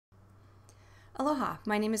Aloha,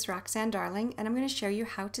 my name is Roxanne Darling and I'm going to show you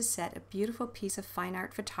how to set a beautiful piece of fine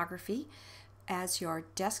art photography as your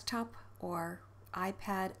desktop or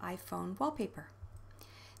iPad, iPhone wallpaper.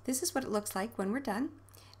 This is what it looks like when we're done.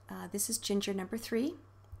 This is Ginger number 3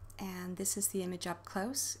 and this is the image up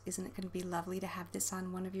close. Isn't it going to be lovely to have this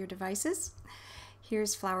on one of your devices?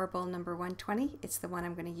 Here's flower bowl number 120. It's the one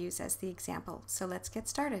I'm going to use as the example. So let's get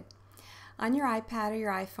started. On your iPad or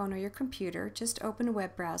your iPhone or your computer, just open a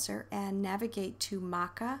web browser and navigate to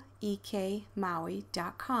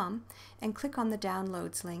makaikemaui.com and click on the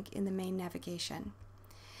Downloads link in the main navigation.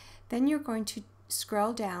 Then you're going to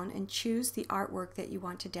scroll down and choose the artwork that you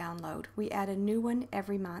want to download. We add a new one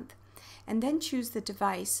every month, and then choose the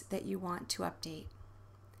device that you want to update.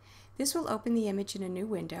 This will open the image in a new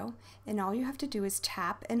window, and all you have to do is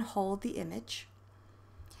tap and hold the image,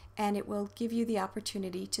 and it will give you the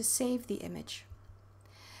opportunity to save the image.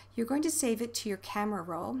 You're going to save it to your camera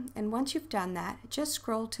roll, and once you've done that, just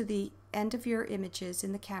scroll to the end of your images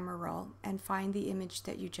in the camera roll and find the image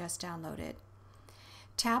that you just downloaded.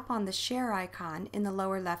 Tap on the share icon in the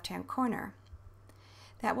lower left-hand corner.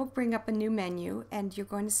 That will bring up a new menu, and you're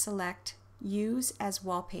going to select Use as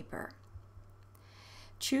Wallpaper.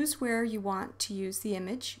 Choose where you want to use the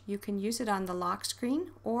image. You can use it on the lock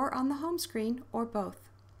screen or on the home screen or both.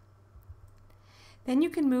 Then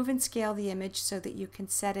you can move and scale the image so that you can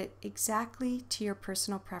set it exactly to your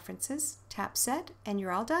personal preferences. Tap Set and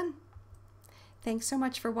you're all done. Thanks so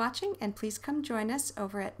much for watching, and please come join us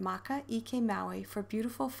over at Makaikemaui for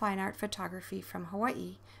beautiful fine art photography from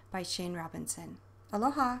Hawaii by Shane Robinson.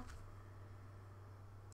 Aloha!